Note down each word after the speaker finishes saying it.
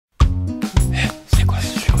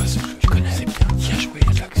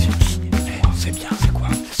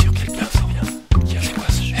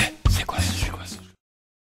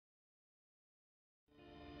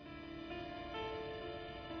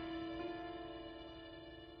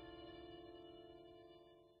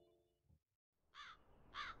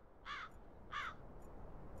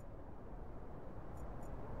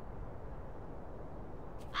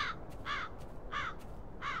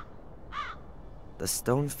The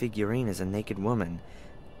stone figurine is a naked woman,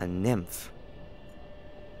 a nymph.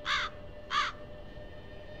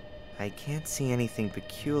 I can't see anything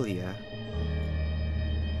peculiar.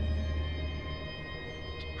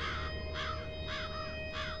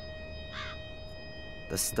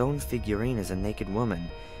 The stone figurine is a naked woman,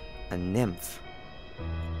 a nymph.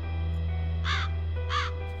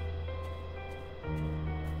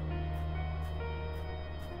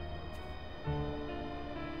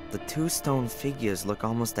 The two stone figures look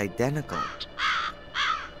almost identical.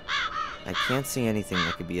 I can't see anything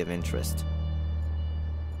that could be of interest.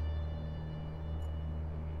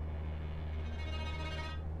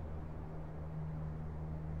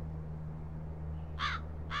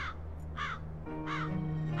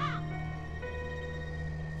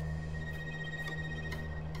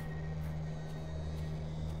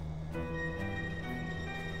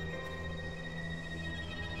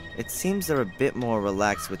 It seems they're a bit more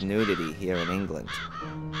relaxed with nudity here in England.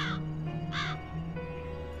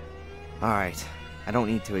 Alright, I don't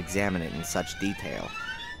need to examine it in such detail.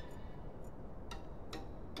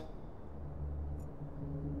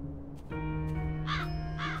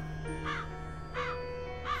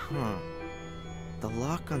 The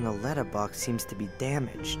lock on the letterbox seems to be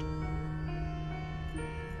damaged.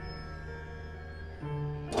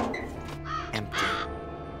 Empty.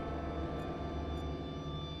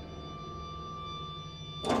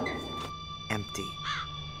 Empty.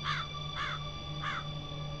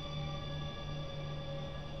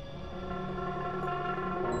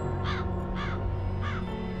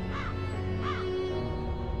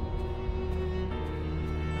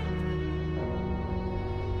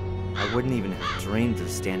 I wouldn't even have dreamed of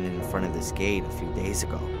standing in front of this gate a few days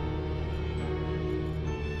ago.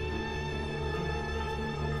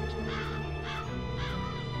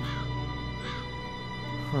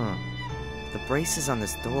 The braces on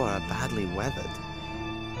this door are badly weathered.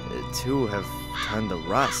 Two have turned to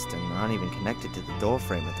rust and aren't even connected to the door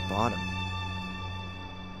frame at the bottom.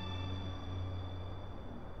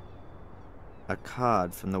 A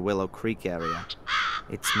card from the Willow Creek area.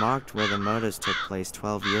 It's marked where the murders took place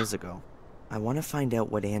 12 years ago. I want to find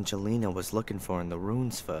out what Angelina was looking for in the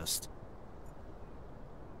ruins first.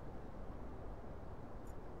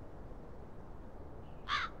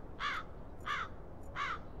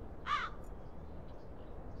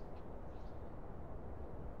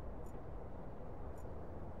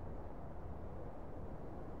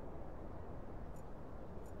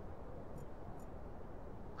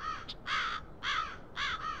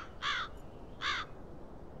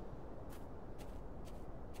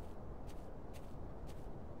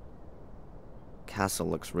 Castle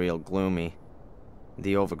looks real gloomy.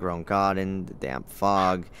 The overgrown garden, the damp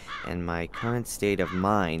fog, and my current state of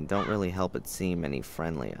mind don't really help it seem any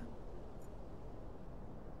friendlier.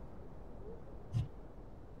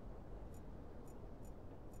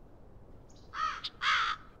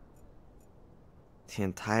 The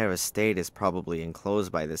entire estate is probably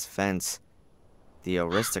enclosed by this fence. The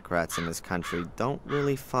aristocrats in this country don't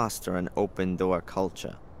really foster an open-door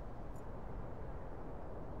culture.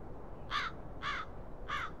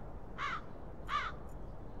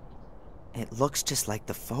 It looks just like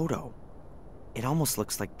the photo. It almost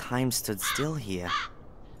looks like time stood still here.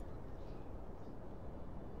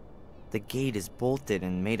 The gate is bolted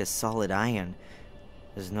and made of solid iron.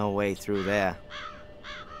 There's no way through there.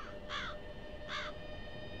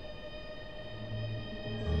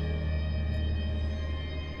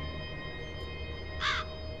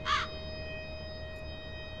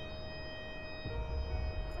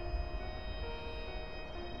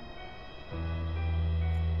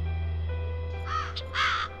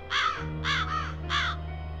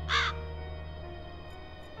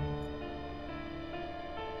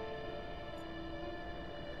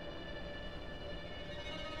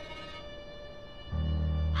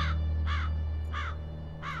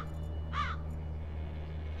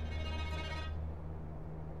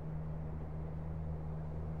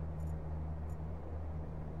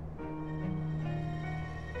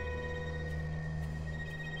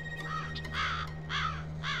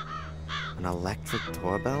 An electric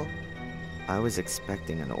doorbell? I was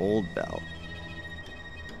expecting an old bell.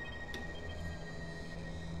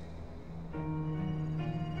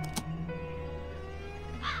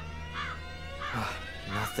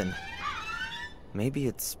 Nothing. Maybe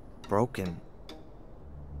it's broken.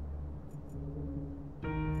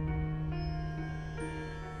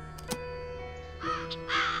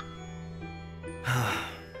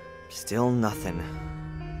 Still nothing.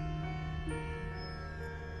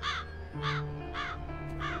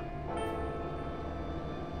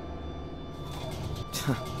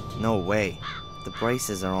 No way. The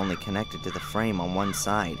braces are only connected to the frame on one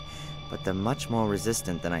side, but they're much more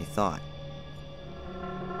resistant than I thought.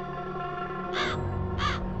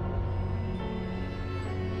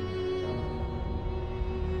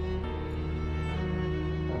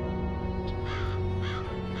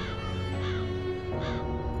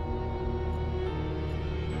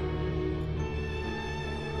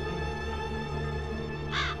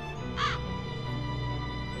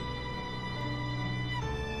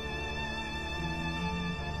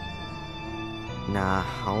 Nah,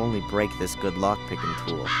 I'll only break this good lockpicking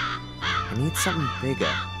tool. I need something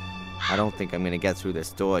bigger. I don't think I'm gonna get through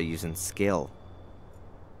this door using skill.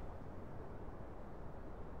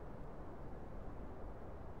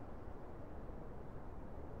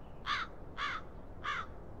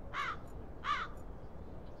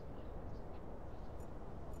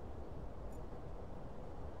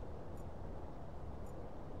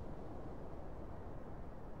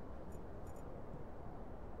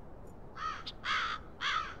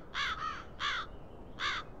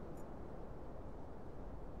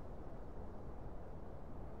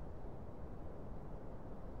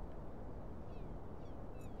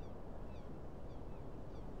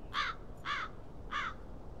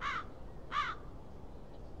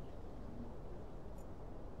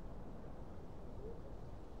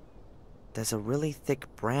 There's a really thick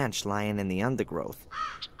branch lying in the undergrowth.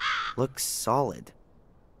 Looks solid.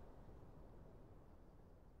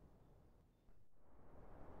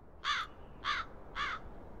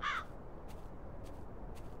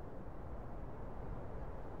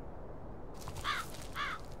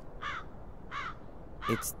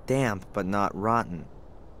 It's damp, but not rotten.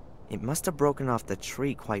 It must have broken off the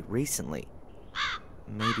tree quite recently.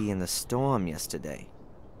 Maybe in the storm yesterday.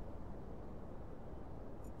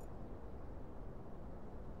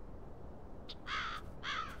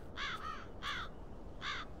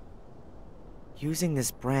 Using this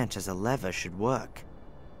branch as a lever should work.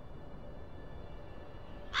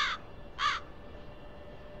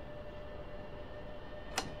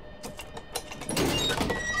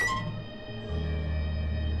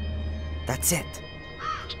 That's it.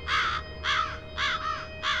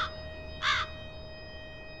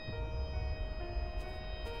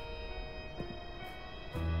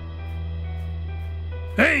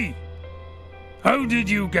 Hey! How did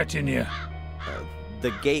you get in here? The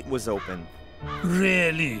gate was open.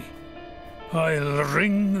 Really? I'll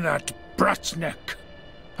wring that brat's neck.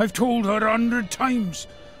 I've told her 100 times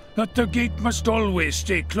that the gate must always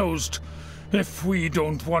stay closed if we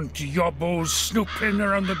don't want yobbos snooping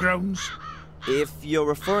around the grounds. If you're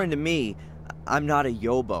referring to me, I'm not a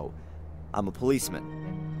yobo. I'm a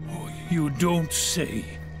policeman. Oh, you don't say.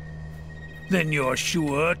 Then you're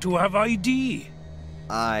sure to have ID.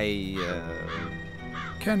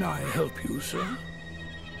 Can I help you, sir?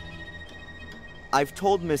 I've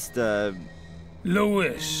told Mr.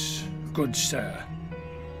 Lewis, good sir.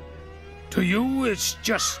 To you, it's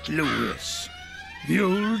just Lewis.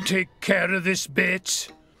 You'll take care of this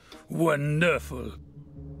bit. Wonderful.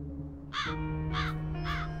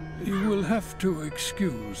 You will have to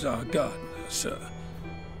excuse our gardener, sir.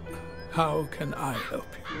 How can I help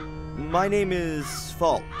you? My name is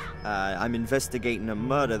Falk. I'm investigating a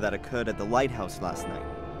murder that occurred at the lighthouse last night.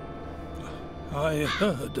 I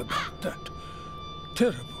heard about that.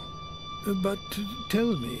 Terrible. But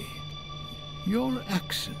tell me, your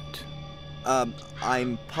accent...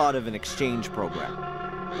 I'm part of an exchange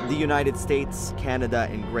program. The United States, Canada,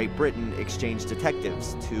 and Great Britain exchange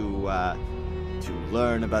detectives to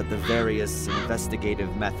learn about the various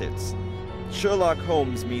investigative methods. Sherlock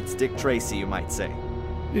Holmes meets Dick Tracy, you might say.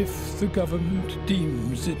 If the government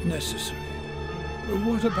deems it necessary.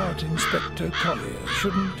 What about Inspector Collier?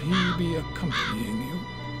 Shouldn't he be accompanying you?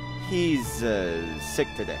 He's, sick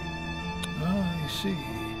today. I see.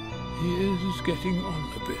 He is getting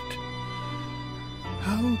on a bit.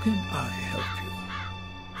 How can I help you?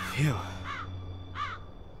 Phew.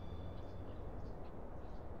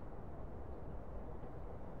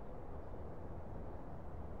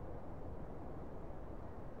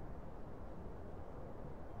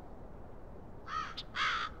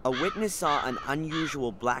 A witness saw an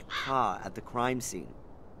unusual black car at the crime scene.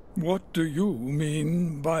 What do you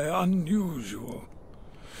mean by unusual?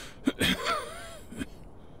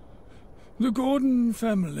 The Gordon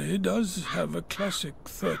family does have a classic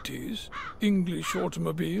 30s English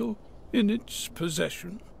automobile in its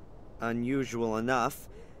possession. Unusual enough.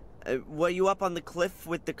 Were you up on the cliff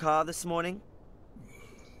with the car this morning?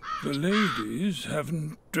 The ladies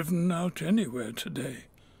haven't driven out anywhere today.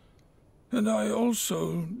 And I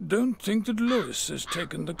also don't think that Lewis has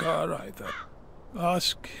taken the car either.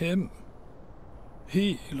 Ask him.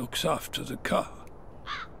 He looks after the car.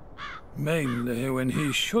 Mainly when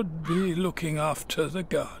he should be looking after the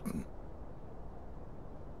garden.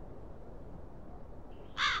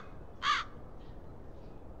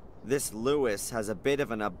 This Lewis has a bit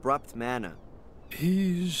of an abrupt manner.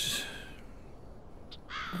 He's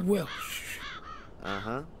Welsh.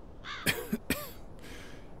 Uh-huh.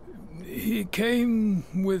 He came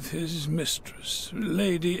with his mistress,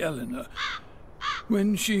 Lady Eleanor,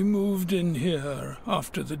 when she moved in here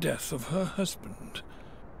after the death of her husband.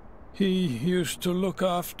 He used to look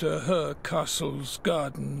after her castle's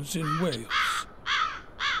gardens in Wales.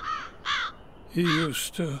 He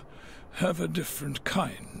used to have a different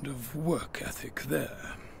kind of work ethic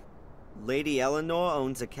there. Lady Eleanor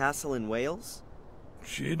owns a castle in Wales?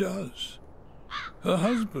 She does. Her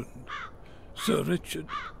husband, Sir Richard,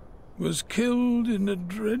 was killed in a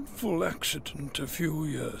dreadful accident a few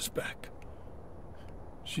years back.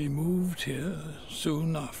 She moved here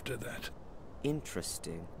soon after that.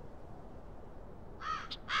 Interesting.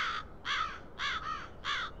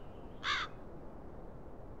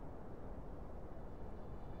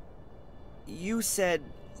 You said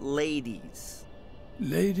ladies.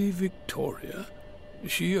 Lady Victoria,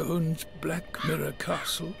 she owns Black Mirror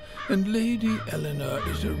Castle, and Lady Eleanor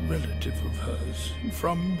is a relative of hers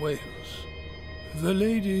from Wales. The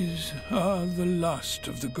ladies are the last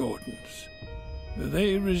of the Gordons.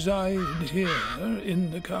 They reside here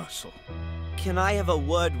in the castle. Can I have a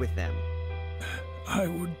word with them? I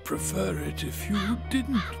would prefer it if you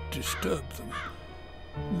didn't disturb them.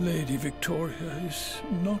 Lady Victoria is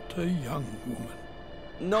not a young woman.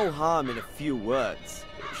 No harm in a few words,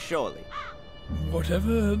 surely.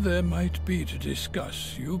 Whatever there might be to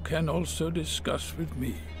discuss, you can also discuss with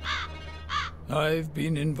me. I've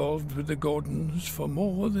been involved with the Gordons for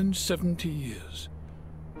more than 70 years.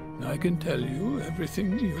 I can tell you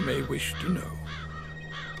everything you may wish to know.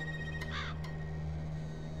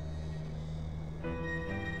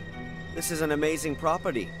 This is an amazing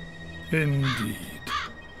property. Indeed.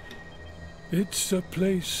 It's a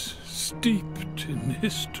place steeped in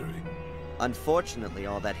history. Unfortunately,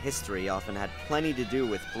 all that history often had plenty to do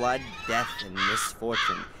with blood, death, and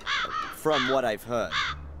misfortune, from what I've heard.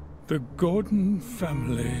 The Gordon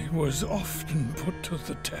family was often put to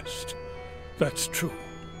the test. That's true.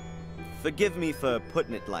 Forgive me for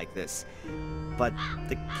putting it like this, but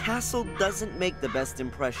the castle doesn't make the best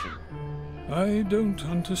impression. I don't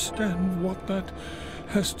understand what that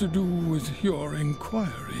has to do with your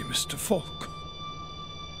inquiry, Mr. Falk.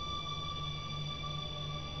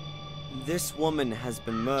 This woman has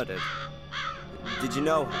been murdered. Did you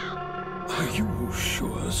know her? Are you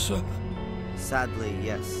sure, sir? Sadly,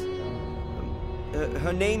 yes.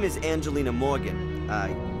 Her name is Angelina Morgan.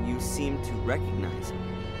 You seem to recognize her.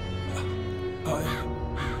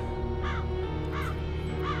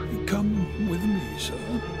 Come with me, sir.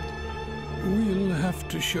 We'll have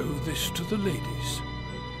to show this to the ladies.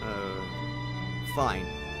 Fine.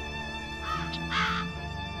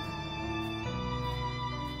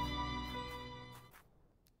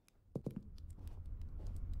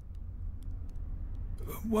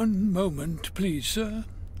 One moment, please, sir.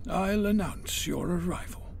 I'll announce your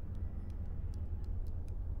arrival.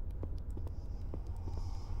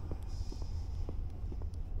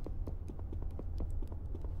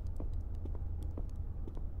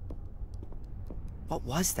 What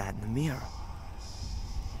was that in the mirror?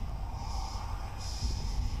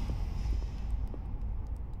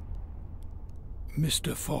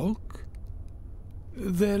 Mr. Falk,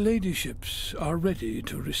 their ladyships are ready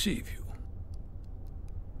to receive you.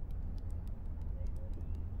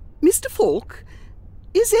 Mr. Falk,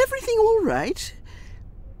 is everything all right?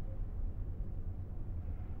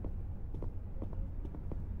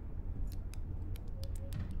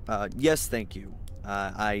 Yes, thank you.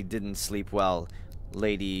 I didn't sleep well.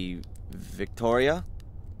 Lady Victoria?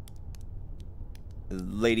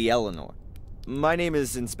 Lady Eleanor. My name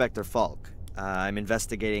is Inspector Falk. I'm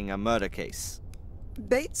investigating a murder case.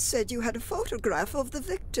 Bates said you had a photograph of the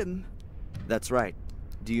victim. That's right.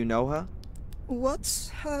 Do you know her? What's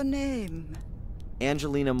her name?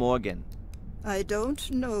 Angelina Morgan. I don't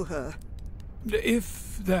know her.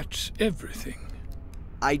 If that's everything.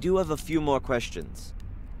 I do have a few more questions.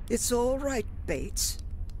 It's all right, Bates.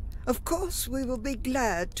 Of course we will be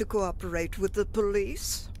glad to cooperate with the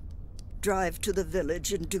police. Drive to the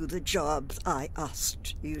village and do the job I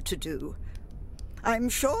asked you to do. I'm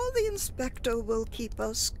sure the inspector will keep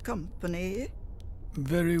us company.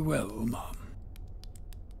 Very well, Mom.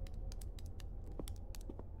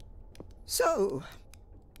 So,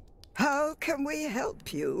 how can we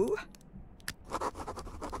help you?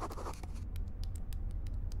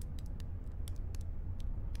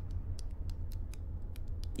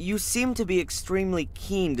 You seem to be extremely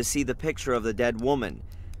keen to see the picture of the dead woman,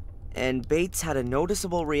 and Bates had a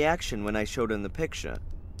noticeable reaction when I showed him the picture.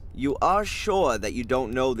 You are sure that you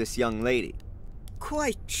don't know this young lady?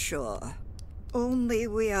 Quite sure. Only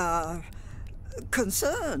we are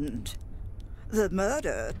concerned. The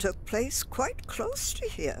murder took place quite close to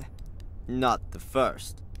here. Not the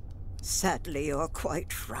first. Sadly, you're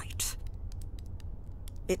quite right.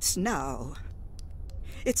 It's now.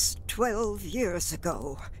 It's 12 years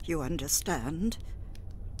ago, you understand?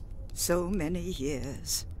 So many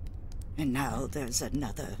years. And now there's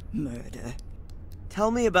another murder.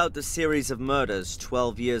 Tell me about the series of murders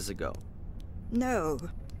 12 years ago. No.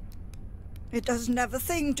 It doesn't have a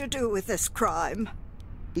thing to do with this crime.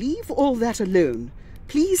 Leave all that alone.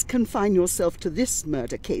 Please confine yourself to this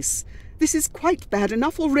murder case. This is quite bad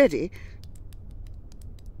enough already.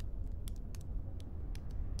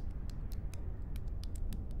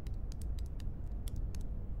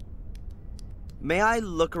 May I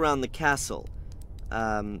look around the castle?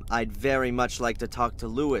 I'd very much like to talk to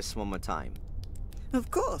Lewis one more time. Of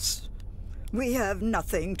course. We have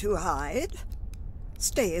nothing to hide.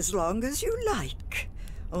 Stay as long as you like.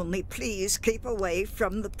 Only please keep away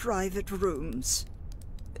from the private rooms.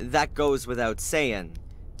 That goes without saying,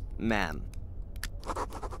 ma'am.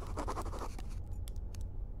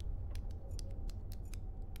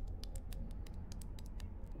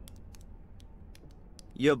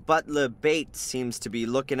 Your butler Bates seems to be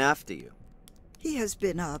looking after you. He has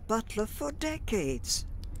been our butler for decades.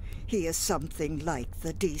 He is something like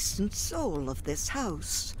the decent soul of this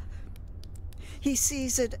house. He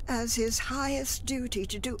sees it as his highest duty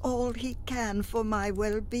to do all he can for my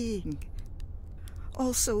well-being.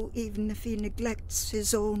 Also, even if he neglects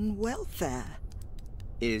his own welfare.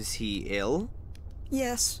 Is he ill?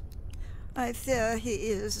 Yes, I fear he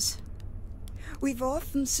is. We've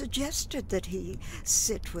often suggested that he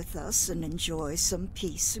sit with us and enjoy some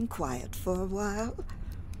peace and quiet for a while,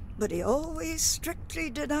 but he always strictly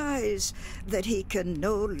denies that he can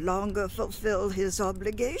no longer fulfill his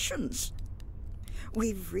obligations.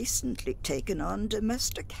 We've recently taken on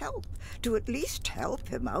domestic help to at least help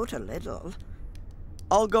him out a little.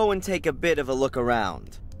 I'll go and take a bit of a look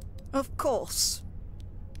around. Of course.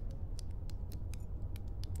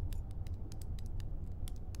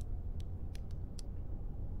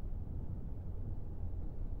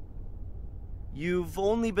 You've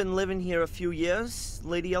only been living here a few years,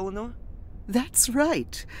 Lady Eleanor? That's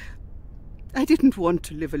right. I didn't want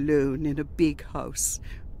to live alone in a big house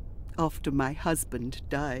after my husband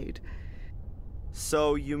died.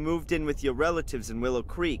 So you moved in with your relatives in Willow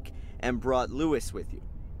Creek and brought Lewis with you?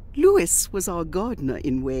 Lewis was our gardener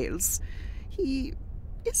in Wales. He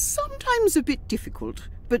is sometimes a bit difficult,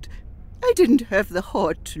 but I didn't have the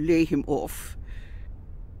heart to lay him off.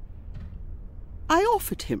 I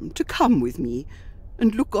offered him to come with me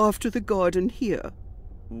and look after the garden here.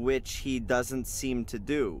 Which he doesn't seem to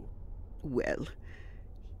do. Well,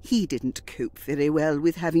 he didn't cope very well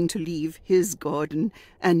with having to leave his garden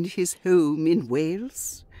and his home in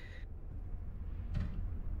Wales.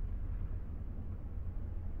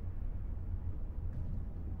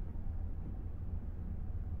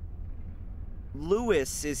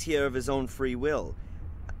 Lewis is here of his own free will.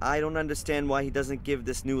 I don't understand why he doesn't give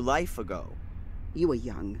this new life a go. You are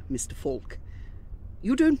young, Mr. Falk.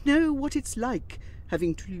 You don't know what it's like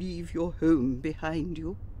having to leave your home behind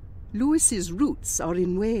you. Lewis's roots are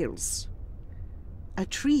in Wales. A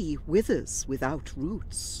tree withers without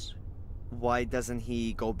roots. Why doesn't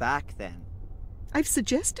he go back then? I've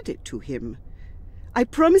suggested it to him. I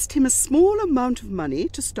promised him a small amount of money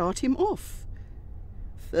to start him off.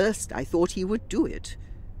 First I thought he would do it,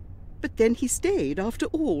 but then he stayed after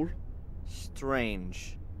all.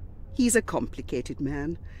 Strange. He's a complicated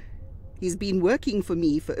man. He's been working for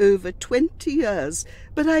me for over 20 years,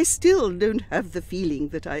 but I still don't have the feeling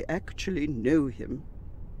that I actually know him.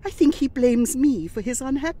 I think he blames me for his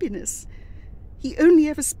unhappiness. He only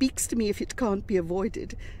ever speaks to me if it can't be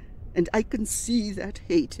avoided, and I can see that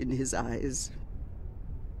hate in his eyes.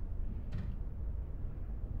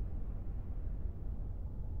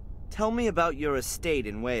 Tell me about your estate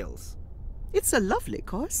in Wales. It's a lovely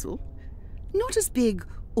castle. Not as big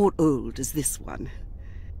or old as this one.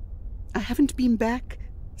 I haven't been back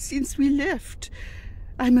since we left.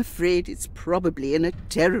 I'm afraid it's probably in a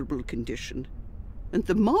terrible condition. And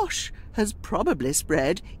the marsh has probably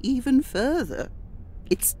spread even further.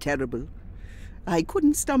 It's terrible. I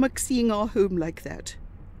couldn't stomach seeing our home like that.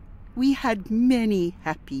 We had many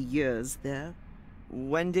happy years there.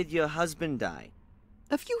 When did your husband die?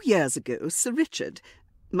 A few years ago, Sir Richard,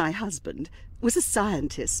 my husband, was a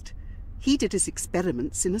scientist. He did his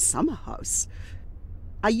experiments in a summer house.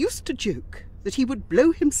 I used to joke that he would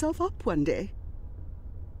blow himself up one day.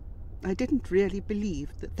 I didn't really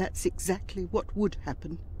believe that that's exactly what would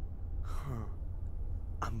happen. Huh.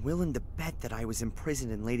 I'm willing to bet that I was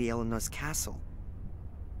imprisoned in Lady Eleanor's castle.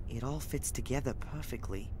 It all fits together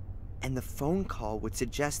perfectly, and the phone call would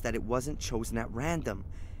suggest that it wasn't chosen at random.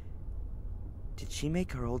 Did she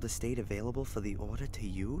make her old estate available for the Order to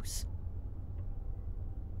use?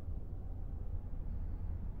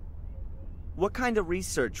 What kind of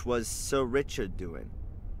research was Sir Richard doing?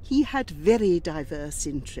 He had very diverse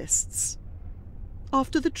interests.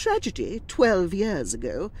 After the tragedy 12 years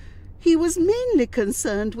ago, he was mainly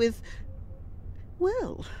concerned with,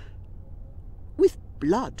 well, with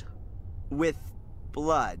blood. With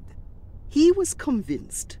blood? He was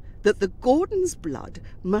convinced that the Gordons' blood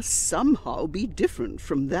must somehow be different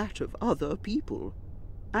from that of other people.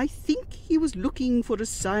 I think he was looking for a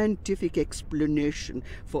scientific explanation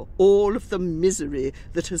for all of the misery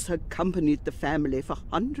that has accompanied the family for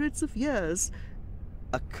hundreds of years.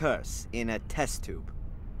 A curse in a test tube.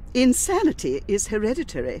 Insanity is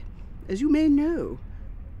hereditary, as you may know.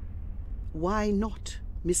 Why not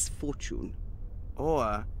misfortune?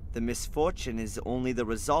 Or the misfortune is only the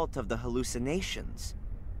result of the hallucinations.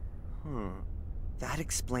 That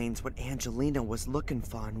explains what Angelina was looking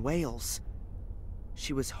for in Wales.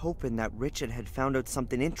 She was hoping that Richard had found out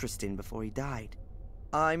something interesting before he died.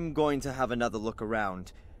 I'm going to have another look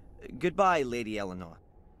around. Goodbye, Lady Eleanor.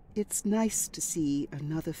 It's nice to see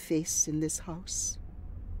another face in this house.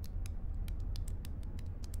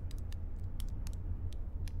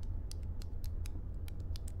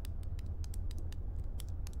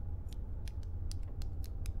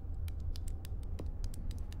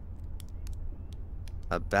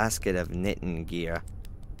 A basket of knitting gear.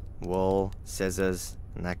 Wool, scissors,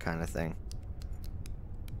 and that kind of thing.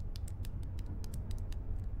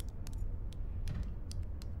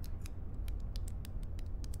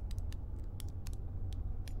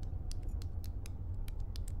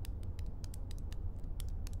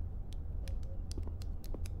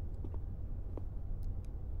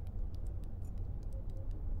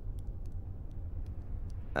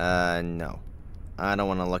 No. I don't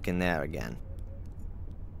want to look in there again.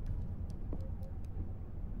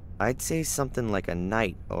 I'd say something like a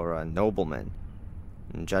knight or a nobleman.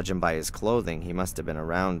 And judging by his clothing, he must have been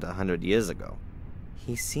around 100 years ago.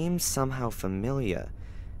 He seems somehow familiar.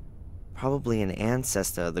 Probably an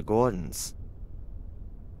ancestor of the Gordons.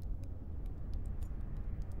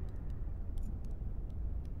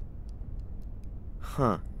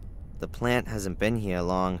 Huh. The plant hasn't been here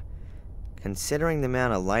long. Considering the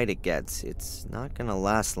amount of light it gets, it's not gonna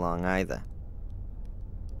last long either.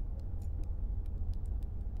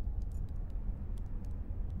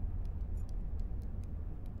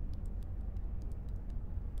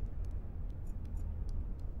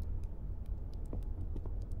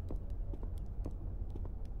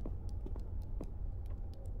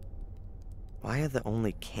 Why are there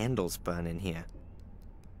only candles burning here?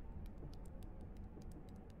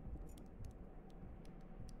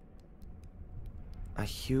 A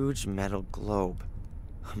huge metal globe.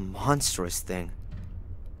 A monstrous thing.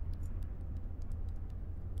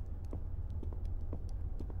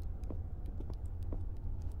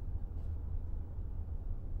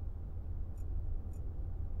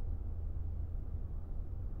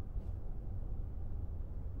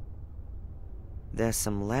 There's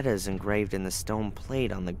some letters engraved in the stone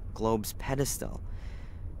plate on the globe's pedestal.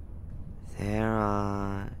 There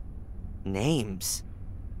are names.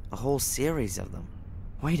 A whole series of them.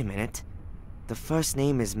 Wait a minute. The first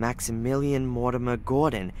name is Maximilian Mortimer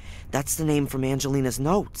Gordon. That's the name from Angelina's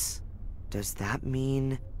notes. Does that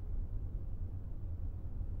mean...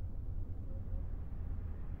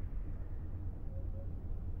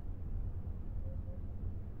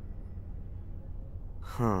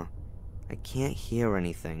 Huh. I can't hear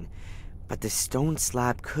anything, but the stone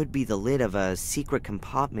slab could be the lid of a secret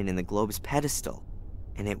compartment in the globe's pedestal,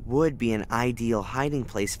 and it would be an ideal hiding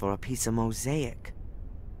place for a piece of mosaic.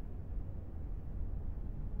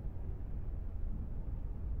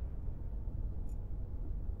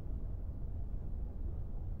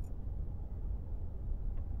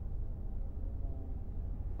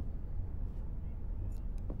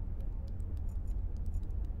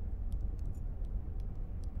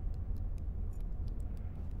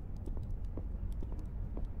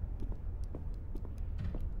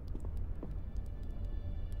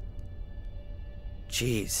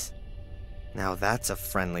 Jeez. Now that's a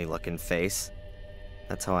friendly-looking face.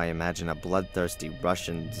 That's how I imagine a bloodthirsty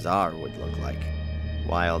Russian czar would look like.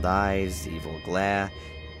 Wild eyes, evil glare,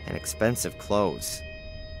 and expensive clothes.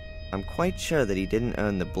 I'm quite sure that he didn't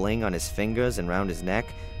earn the bling on his fingers and round his neck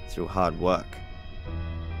through hard work.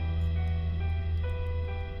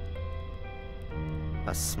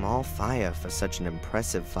 A small fire for such an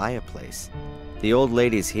impressive fireplace. The old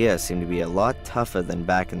ladies here seem to be a lot tougher than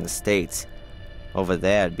back in the States. Over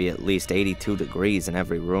there it'd be at least 82 degrees in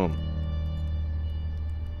every room.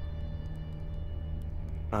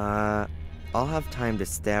 I'll have time to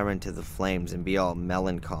stare into the flames and be all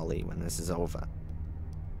melancholy when this is over.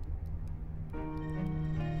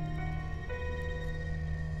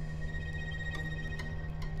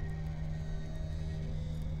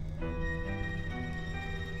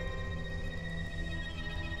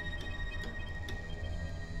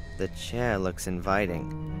 The chair looks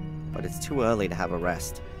inviting, but it's too early to have a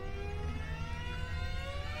rest.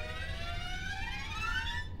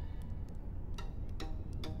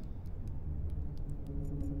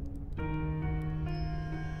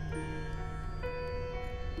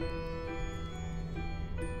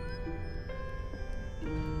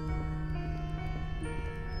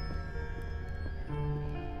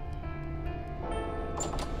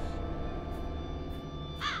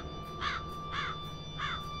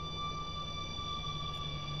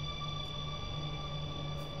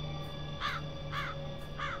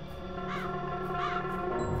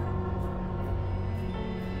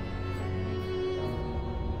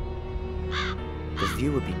 The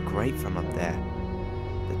view would be great from up there.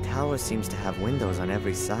 The tower seems to have windows on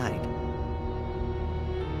every side.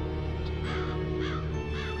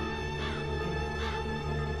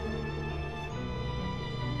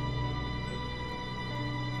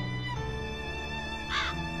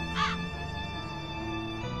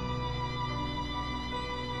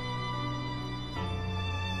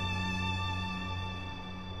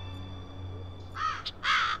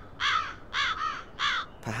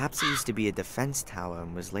 Perhaps it used to be a defense tower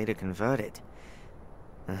and was later converted.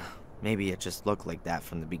 Maybe it just looked like that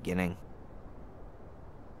from the beginning.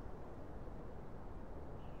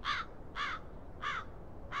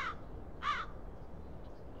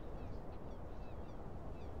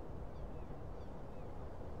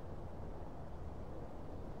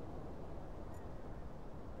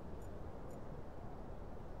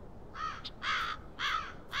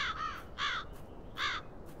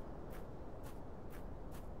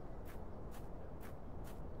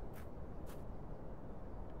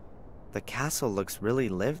 The castle looks really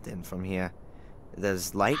lived in from here.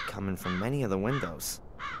 There's light coming from many of the windows.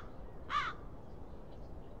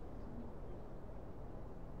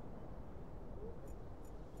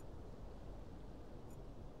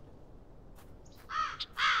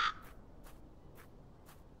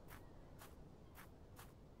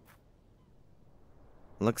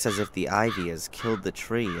 Looks as if the ivy has killed the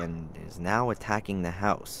tree and is now attacking the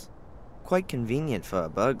house. Quite convenient for a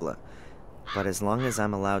burglar. But as long as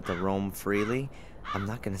I'm allowed to roam freely, I'm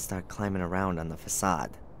not going to start climbing around on the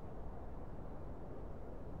facade.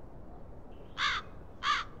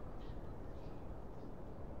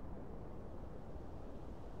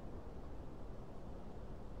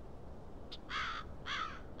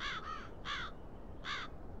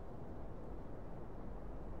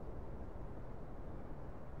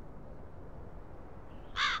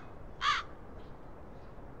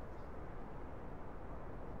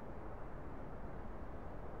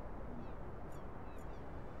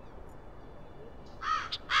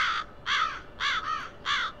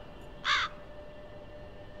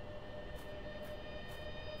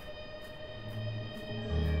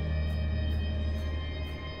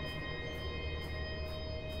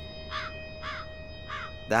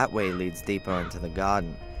 That way leads deeper into the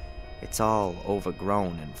garden. It's all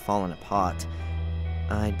overgrown and fallen apart.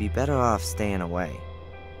 I'd be better off staying away.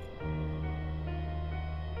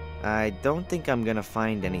 I don't think I'm gonna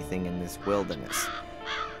find anything in this wilderness.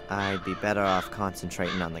 I'd be better off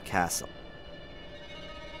concentrating on the castle.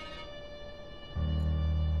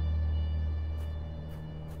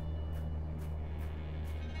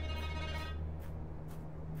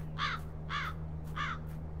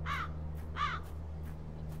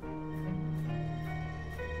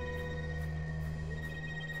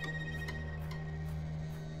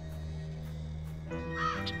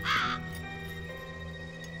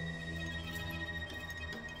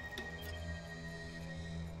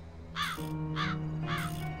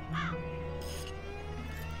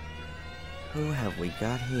 Who have we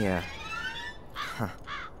got here? Huh.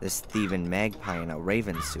 This thieving magpie in a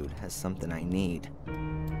raven suit has something I need.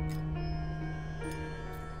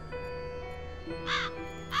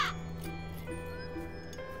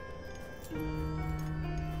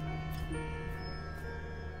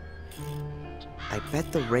 I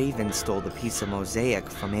bet the raven stole the piece of mosaic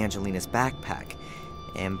from Angelina's backpack,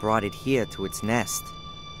 and brought it here to its nest.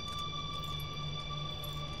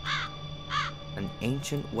 An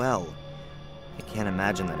ancient well. I can't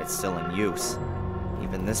imagine that it's still in use.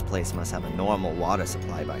 Even this place must have a normal water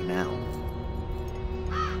supply by now.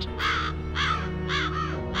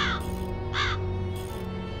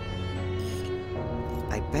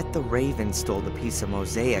 I bet the raven stole the piece of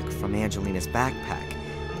mosaic from Angelina's backpack.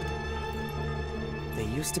 There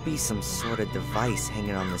used to be some sort of device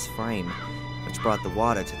hanging on this frame, which brought the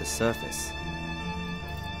water to the surface.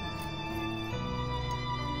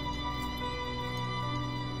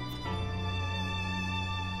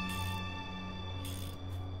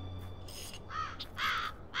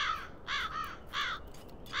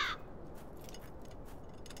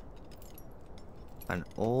 An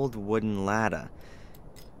old wooden ladder.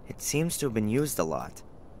 It seems to have been used a lot.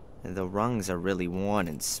 The rungs are really worn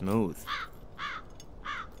and smooth.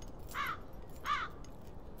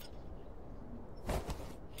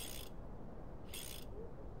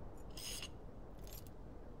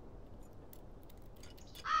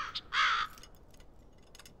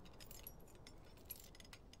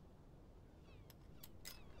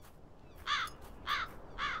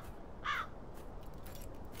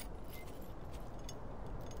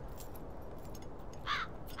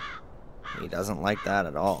 He doesn't like that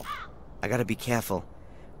at all. I gotta be careful.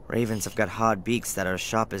 Ravens have got hard beaks that are as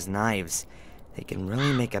sharp as knives. They can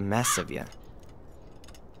really make a mess of you.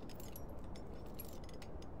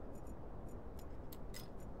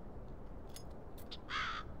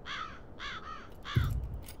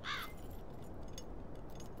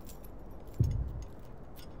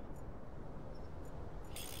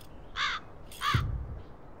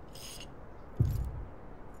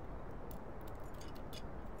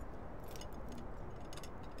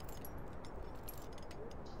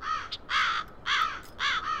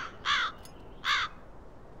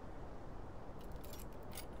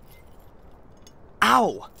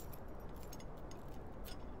 Ow!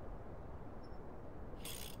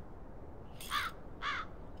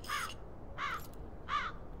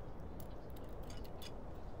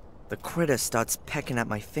 The critter starts pecking at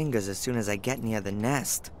my fingers as soon as I get near the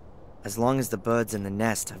nest. As long as the bird's in the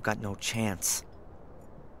nest, I've got no chance.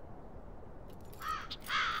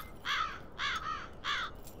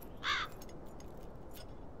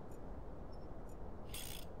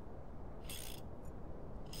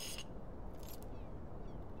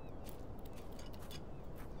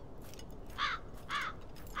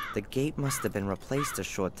 The gate must have been replaced a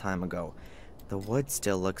short time ago. The wood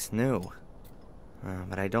still looks new.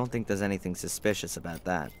 But I don't think there's anything suspicious about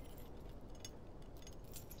that.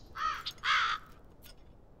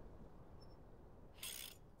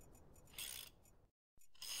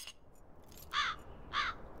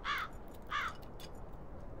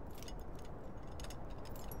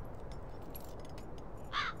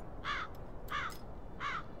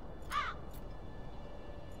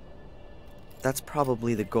 That's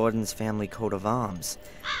probably the Gordon's family coat of arms.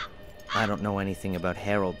 I don't know anything about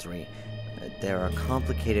heraldry. There are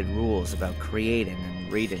complicated rules about creating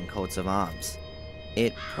and reading coats of arms.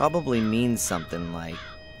 It probably means something like,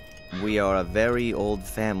 "We are a very old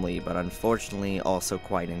family, but unfortunately also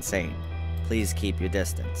quite insane. Please keep your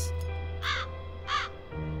distance."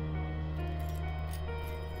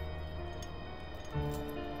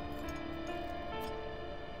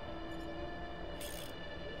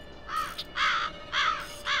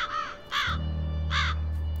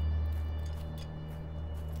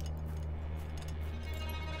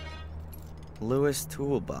 Lewis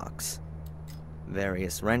toolbox.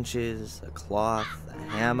 Various wrenches, a cloth, a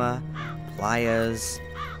hammer, pliers,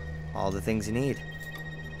 all the things you need.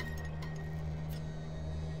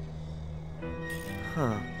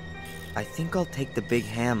 Huh. I think I'll take the big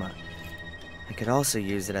hammer. I could also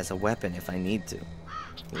use it as a weapon if I need to,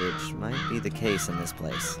 which might be the case in this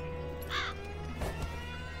place.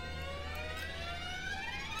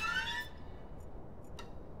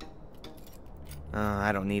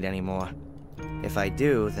 I don't need any more. If I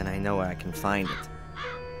do, then I know where I can find it.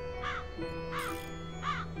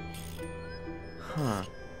 Huh.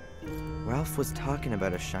 Ralph was talking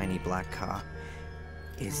about a shiny black car.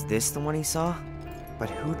 Is this the one he saw? But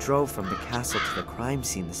who drove from the castle to the crime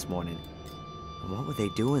scene this morning? And what were they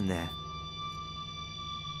doing there?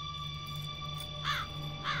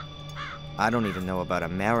 I don't even know about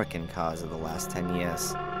American cars of the last 10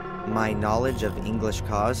 years. My knowledge of English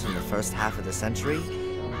cars from the first half of the century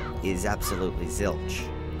is absolutely zilch.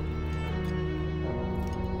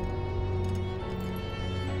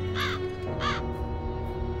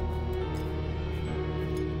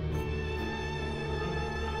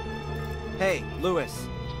 Hey, Lewis.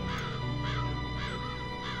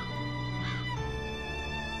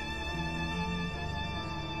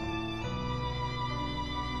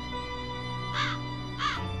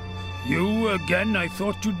 You again? I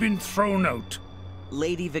thought you'd been thrown out.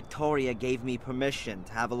 Lady Victoria gave me permission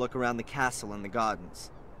to have a look around the castle and the gardens.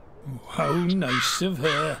 How nice of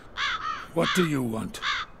her. What do you want?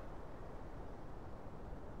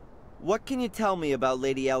 What can you tell me about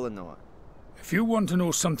Lady Eleanor? If you want to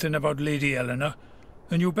know something about Lady Eleanor,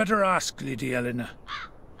 then you better ask Lady Eleanor.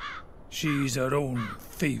 She's her own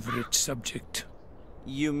favourite subject.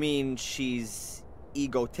 You mean she's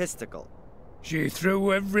egotistical? She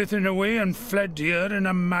threw everything away and fled here in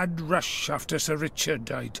a mad rush after Sir Richard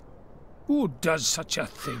died. Who does such a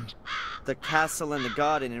thing? The castle and the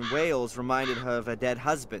garden in Wales reminded her of her dead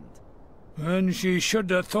husband. And she should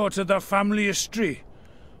have thought of the family history.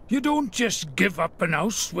 You don't just give up an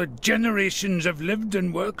house where generations have lived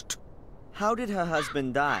and worked. How did her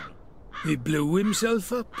husband die? He blew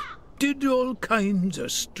himself up, did all kinds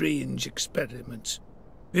of strange experiments.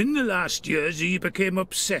 In the last years he became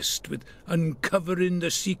obsessed with uncovering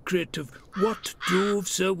the secret of what drove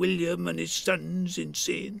Sir William and his sons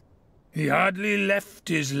insane. He hardly left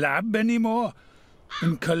his lab anymore,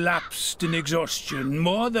 and collapsed in exhaustion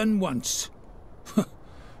more than once.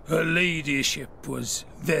 Her ladyship was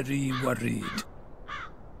very worried.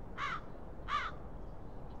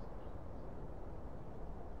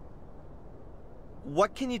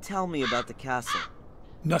 What can you tell me about the castle?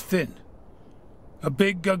 Nothing. A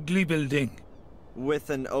big, ugly building. With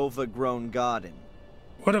an overgrown garden.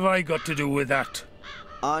 What have I got to do with that?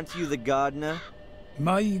 Aren't you the gardener?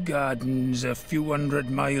 My garden's a few 100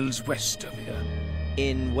 miles west of here.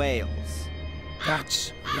 In Wales?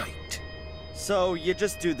 That's right. So you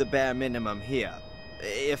just do the bare minimum here,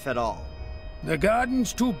 if at all. The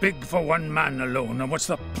garden's too big for one man alone, and what's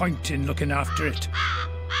the point in looking after it?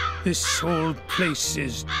 This whole place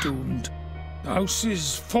is doomed. The house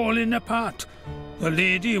is falling apart. The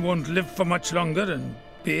lady won't live for much longer, and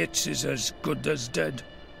Bates is as good as dead.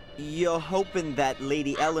 You're hoping that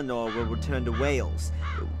Lady Eleanor will return to Wales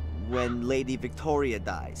when Lady Victoria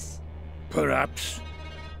dies? Perhaps.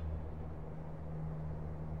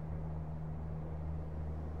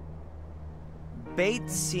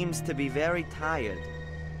 Bates seems to be very tired.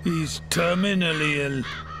 He's terminally ill.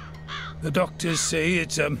 The doctors say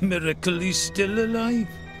it's a miracle he's still alive.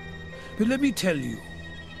 But let me tell you,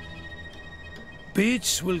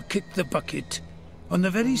 Bates will kick the bucket on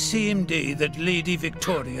the very same day that Lady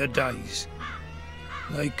Victoria dies.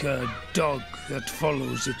 Like a dog that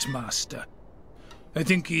follows its master. I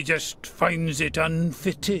think he just finds it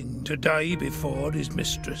unfitting to die before his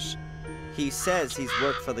mistress. He says he's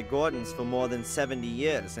worked for the Gordons for more than 70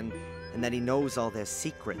 years, and that he knows all their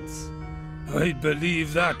secrets. I'd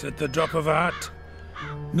believe that at the drop of a hat.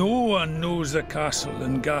 No one knows the castle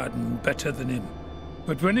and garden better than him.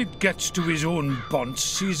 But when it gets to his own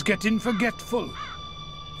bonce, he's getting forgetful.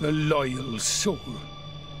 The loyal soul.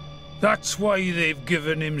 That's why they've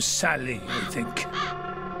given him Sally, I think.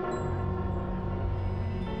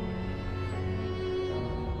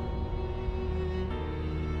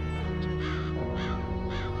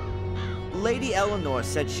 Lady Eleanor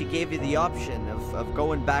said she gave you the option of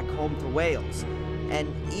going back home to Wales,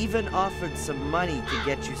 and even offered some money to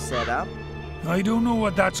get you set up. I don't know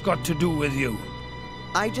what that's got to do with you.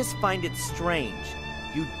 I just find it strange.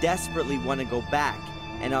 You desperately want to go back,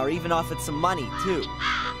 and are even offered some money, too.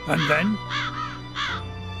 And then?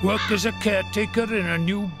 Work as a caretaker in a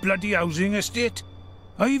new bloody housing estate?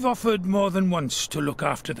 I've offered more than once to look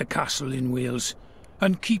after the castle in Wales,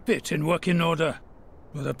 and keep it in working order.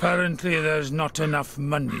 But apparently there's not enough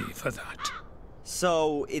money for that.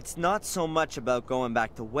 So, it's not so much about going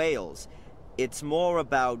back to Wales. It's more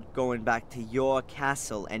about going back to your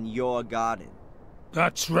castle and your garden.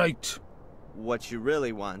 That's right. What you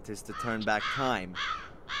really want is to turn back time.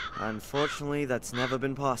 Unfortunately, that's never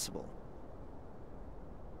been possible.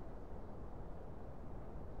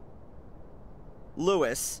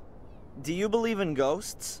 Lewis, do you believe in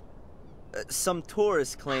ghosts? Some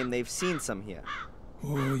tourists claim they've seen some here.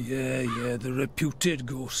 Oh, yeah, the reputed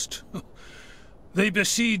ghost. They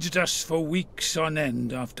besieged us for weeks on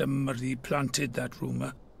end after Murray planted that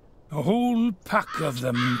rumour. A whole pack of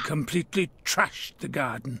them completely trashed the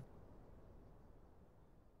garden.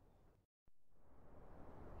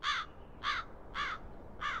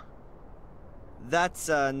 That's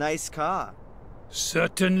a nice car.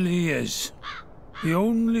 Certainly is. The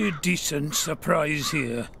only decent surprise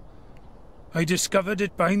here. I discovered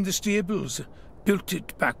it behind the stables. Built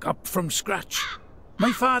it back up from scratch.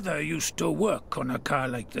 My father used to work on a car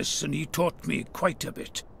like this, and he taught me quite a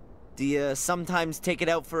bit. Do you sometimes take it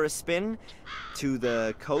out for a spin? To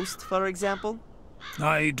the coast, for example?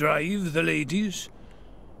 I drive the ladies.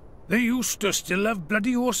 They used to still have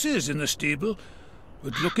bloody horses in the stable,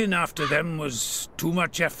 but looking after them was too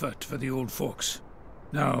much effort for the old folks.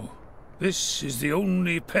 Now, this is the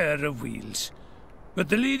only pair of wheels. But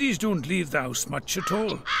the ladies don't leave the house much at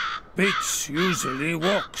all. Bates usually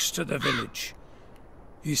walks to the village.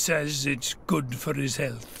 He says it's good for his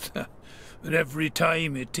health, but every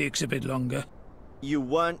time it takes a bit longer. You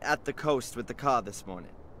weren't at the coast with the car this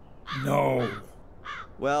morning? No.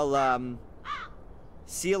 Well,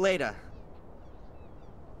 see you later.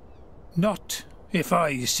 Not if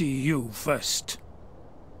I see you first.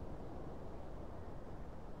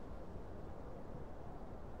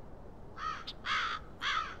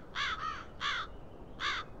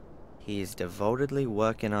 He's devotedly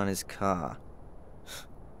working on his car.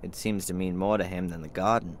 It seems to mean more to him than the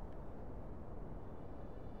garden.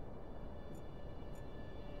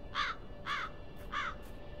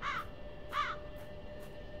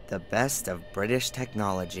 The best of British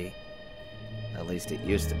technology. At least it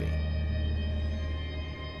used to be.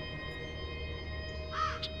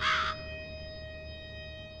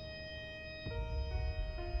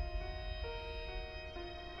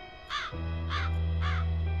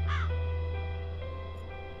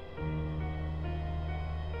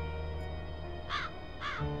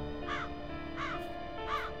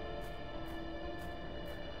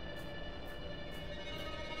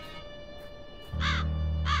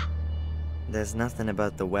 There's nothing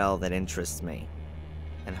about the well that interests me,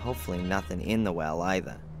 and hopefully nothing in the well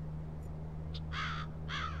either.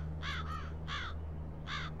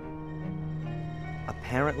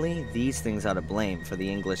 Apparently, these things are to blame for the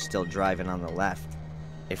English still driving on the left.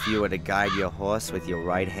 If you were to guide your horse with your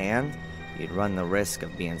right hand, you'd run the risk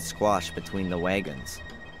of being squashed between the wagons.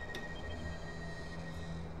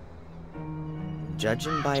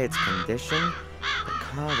 Judging by its condition, the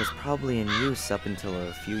car was probably in use up until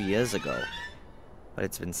a few years ago, but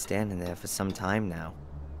it's been standing there for some time now.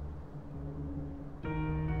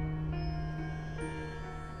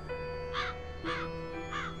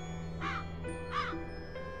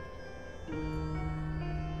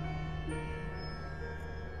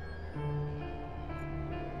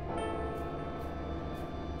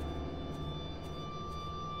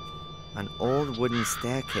 An old wooden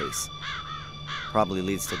staircase. Probably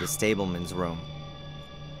leads to the stableman's room.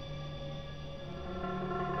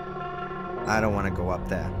 I don't want to go up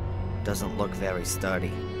there. Doesn't look very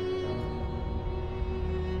sturdy.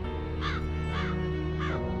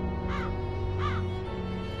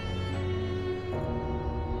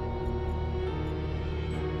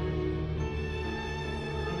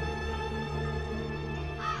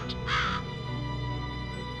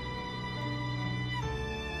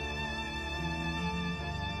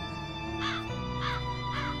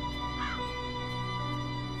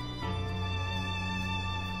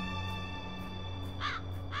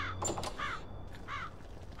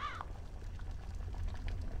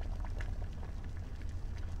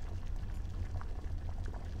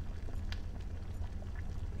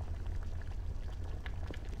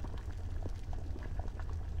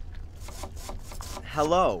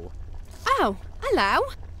 Hello. Oh, hello.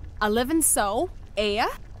 A living soul, here?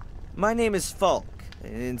 My name is Falk,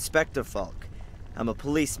 Inspector Falk. I'm a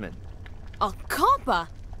policeman. A copper?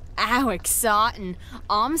 How exciting.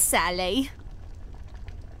 I'm Sally.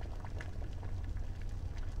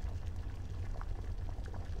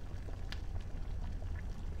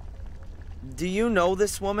 Do you know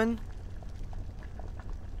this woman?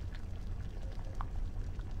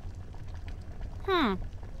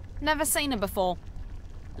 Never seen her before.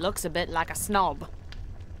 Looks a bit like a snob.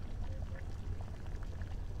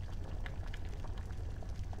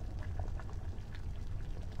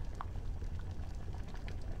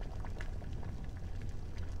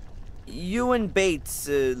 You and Bates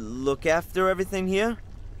look after everything here?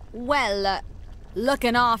 Well,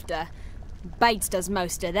 looking after. Bates does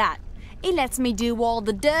most of that. He lets me do all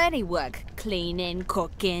the dirty work. Cleaning,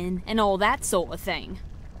 cooking, and all that sort of thing.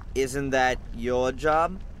 Isn't that your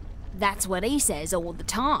job? That's what he says all the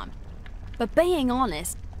time. But being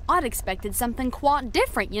honest, I'd expected something quite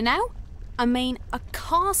different, you know? I mean, a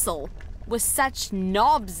castle with such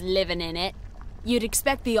knobs living in it. You'd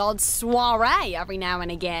expect the odd soiree every now and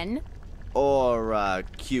again. Or,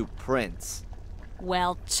 cute prince.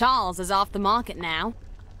 Well, Charles is off the market now.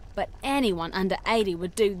 But anyone under 80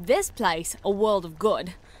 would do this place a world of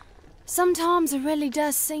good. Sometimes it really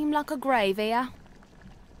does seem like a grave here.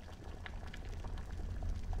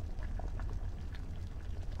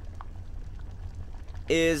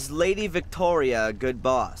 Is Lady Victoria a good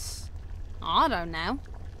boss? I don't know.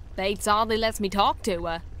 Bates hardly lets me talk to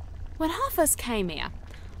her. When I first came here,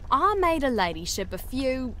 I made her ladyship a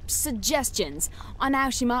few suggestions on how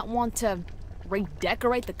she might want to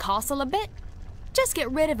redecorate the castle a bit. Just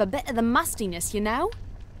get rid of a bit of the mustiness, you know?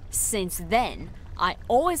 Since then, I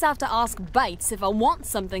always have to ask Bates if I want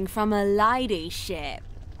something from a ladyship.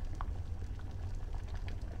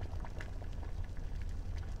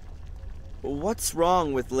 What's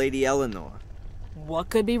wrong with Lady Eleanor? What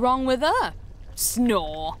could be wrong with her?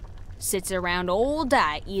 Snore. Sits around all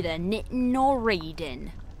day either knitting or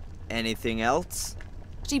reading. Anything else?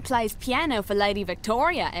 She plays piano for Lady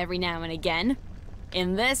Victoria every now and again.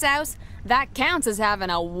 In this house, that counts as having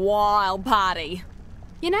a wild party.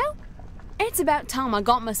 You know, it's about time I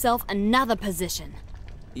got myself another position.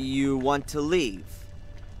 You want to leave?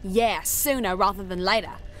 Yeah, sooner rather than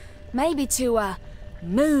later. Maybe to a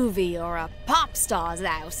movie or a pop star's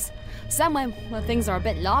house. Somewhere where things are a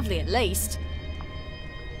bit lively at least.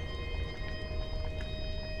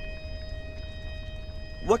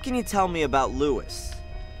 What can you tell me about Lewis?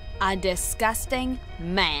 A disgusting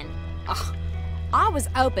man. Ugh. I was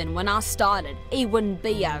hoping when I started he wouldn't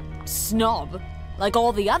be a snob like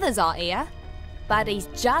all the others are here. But he's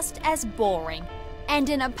just as boring and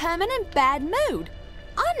in a permanent bad mood.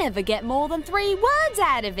 I never get more than 3 words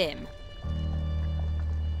out of him.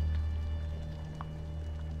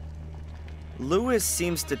 Lewis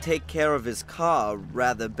seems to take care of his car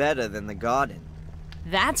rather better than the garden.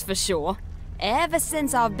 That's for sure. Ever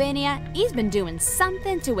since I've been here, he's been doing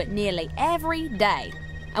something to it nearly every day.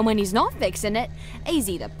 And when he's not fixing it, he's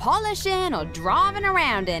either polishing or driving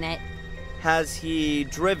around in it. Has he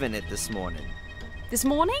driven it this morning? This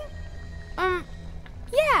morning?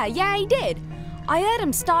 Yeah, he did. I heard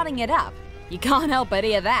him starting it up. You can't help but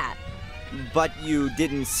hear that. But you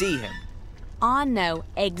didn't see him? I know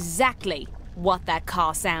exactly what that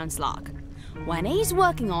car sounds like. When he's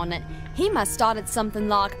working on it, he must start it something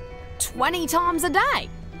like 20 times a day.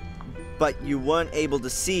 But you weren't able to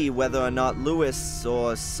see whether or not Lewis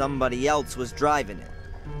or somebody else was driving it?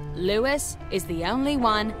 Lewis is the only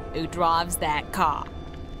one who drives that car.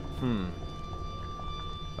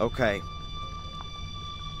 Okay.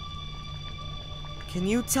 Can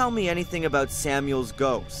you tell me anything about Samuel's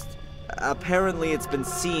ghost? Apparently it's been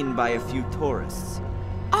seen by a few tourists.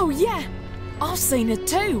 Oh yeah, I've seen it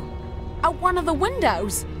too. At one of the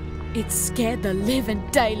windows. It scared the living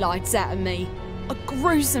daylights out of me. A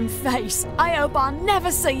gruesome face. I hope I'll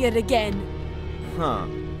never see it again. Huh.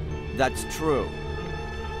 That's true.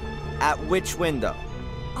 At which window?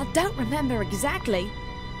 I don't remember exactly.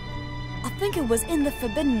 I think it was in the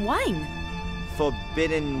Forbidden Wing.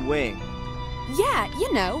 Forbidden Wing? Yeah,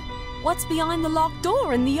 you know, what's behind the locked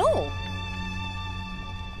door in the hall.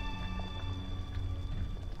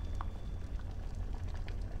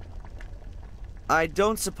 I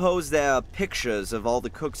don't suppose there are pictures of all the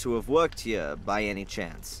cooks who have worked here, by any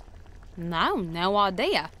chance? No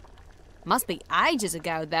idea. Must be ages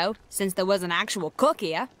ago, though, since there was an actual cook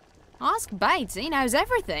here. Ask Bates, he knows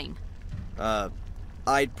everything.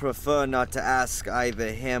 I'd prefer not to ask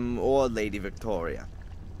either him or Lady Victoria.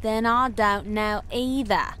 Then I don't know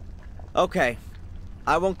either. Okay.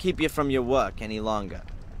 I won't keep you from your work any longer.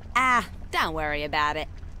 Ah, don't worry about it.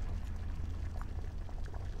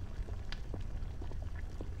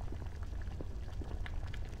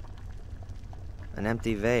 An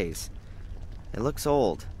empty vase. It looks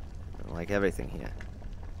old, like everything here.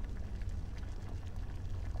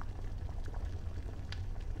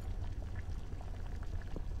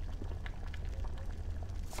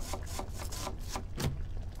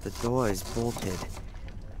 The door is bolted.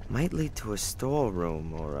 Might lead to a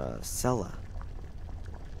storeroom or a cellar.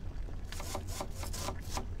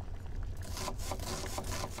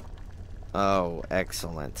 Oh,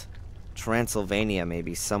 excellent. Transylvania may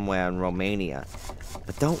be somewhere in Romania.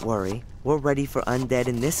 But don't worry, we're ready for undead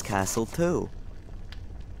in this castle too.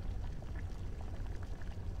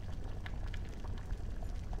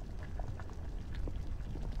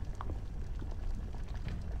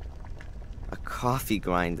 A coffee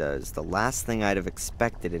grinder is the last thing I'd have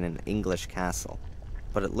expected in an English castle.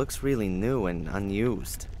 But it looks really new and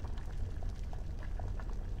unused.